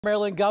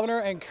Maryland Governor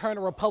and current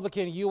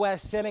Republican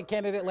U.S. Senate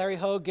candidate Larry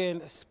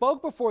Hogan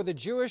spoke before the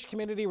Jewish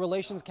Community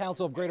Relations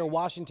Council of Greater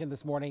Washington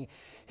this morning.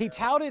 He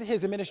touted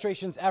his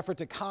administration's effort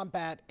to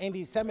combat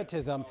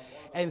anti-Semitism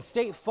and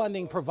state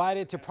funding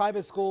provided to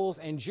private schools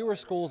and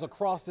Jewish schools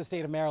across the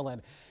state of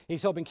Maryland.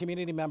 He's hoping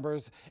community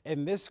members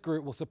in this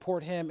group will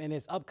support him in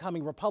his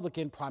upcoming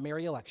Republican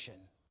primary election.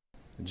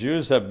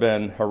 Jews have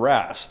been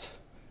harassed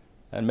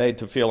and made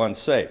to feel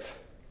unsafe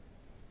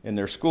in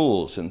their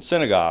schools and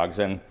synagogues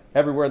and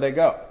everywhere they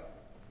go.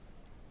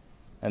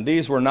 And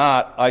these were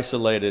not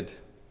isolated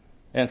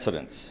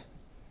incidents.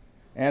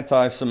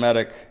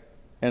 Anti-Semitic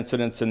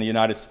incidents in the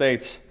United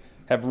States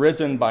have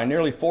risen by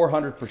nearly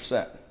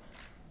 400%.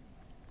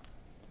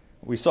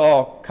 We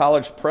saw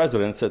college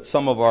presidents at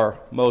some of our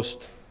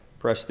most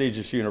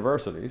prestigious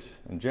universities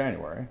in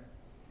January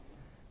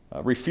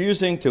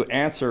refusing to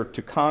answer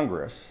to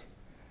Congress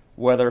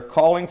whether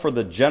calling for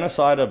the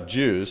genocide of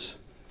Jews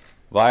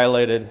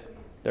violated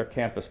their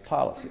campus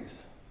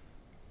policies.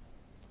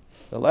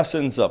 The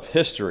lessons of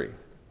history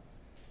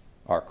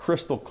are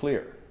crystal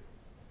clear.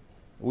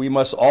 We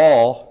must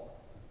all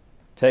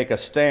take a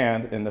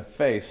stand in the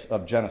face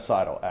of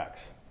genocidal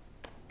acts.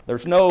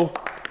 There's no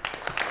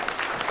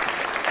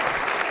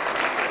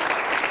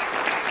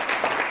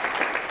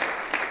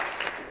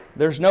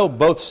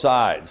both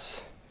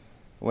sides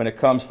when it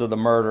comes to the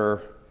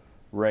murder,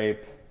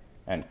 rape,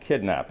 and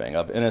kidnapping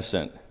of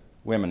innocent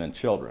women and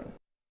children.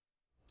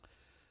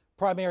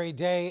 Primary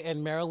day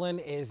in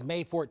Maryland is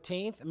May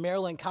 14th.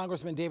 Maryland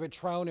Congressman David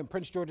Trone and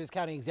Prince George's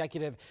County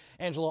Executive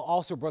Angela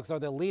Alsobrooks are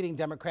the leading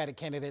Democratic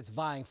candidates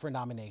vying for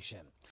nomination.